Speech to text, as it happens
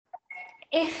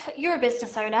if you're a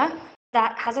business owner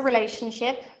that has a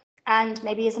relationship and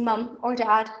maybe is a mum or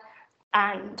dad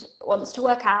and wants to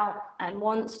work out and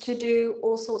wants to do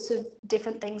all sorts of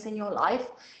different things in your life,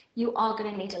 you are going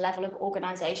to need a level of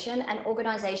organization, and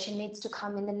organization needs to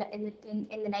come in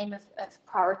the name of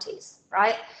priorities,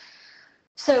 right?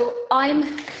 So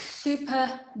I'm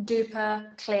super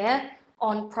duper clear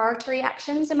on priority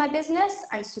actions in my business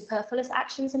and superfluous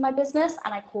actions in my business,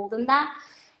 and I call them that.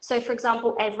 So for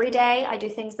example, every day I do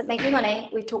things that make me money.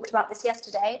 We talked about this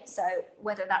yesterday. So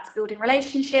whether that's building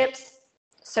relationships,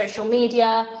 social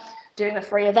media, doing a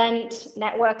free event,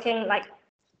 networking, like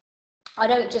I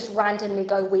don't just randomly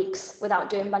go weeks without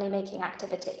doing money-making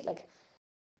activity. Like,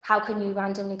 how can you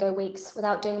randomly go weeks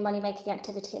without doing money-making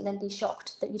activity and then be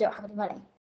shocked that you don't have any money,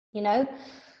 you know?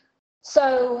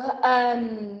 So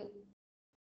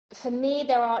for me,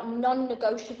 there are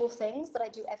non-negotiable things that I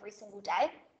do every single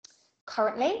day.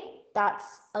 Currently, that's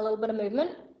a little bit of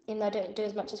movement. Even though I don't do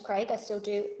as much as Craig, I still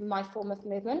do my form of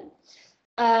movement.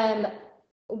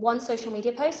 One social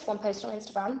media post, one post on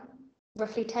Instagram,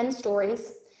 roughly 10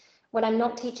 stories. When I'm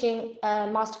not teaching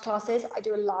masterclasses, I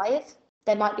do a live.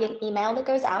 There might be an email that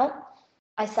goes out.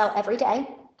 I sell every day.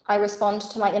 I respond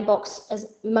to my inbox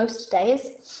as most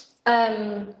days.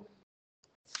 Those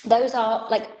are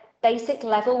like basic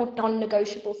level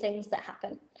non-negotiable things that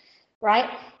happen, right?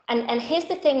 And here's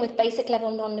the thing with basic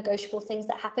level non-negotiable things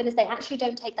that happen is they actually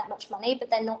don't take that much money, but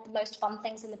they're not the most fun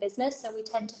things in the business. So we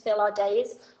tend to fill our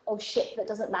days of shit that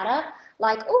doesn't matter.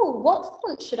 Like, oh, what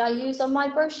font should I use on my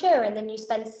brochure? And then you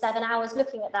spend 7 hours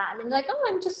looking at that. And then you're like, oh,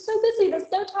 I'm just so busy,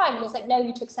 there's no time. And it's like, no,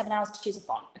 you took 7 hours to choose a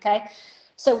font, okay?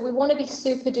 So we want to be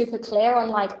super duper clear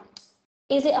on like,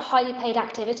 is it a highly paid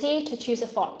activity to choose a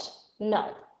font?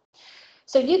 No.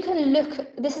 So you can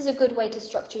look, this is a good way to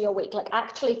structure your week, like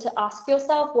actually to ask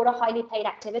yourself what are highly paid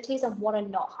activities and what are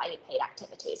not highly paid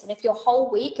activities. And if your whole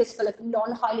week is full of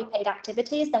non-highly paid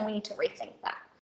activities, then we need to rethink that.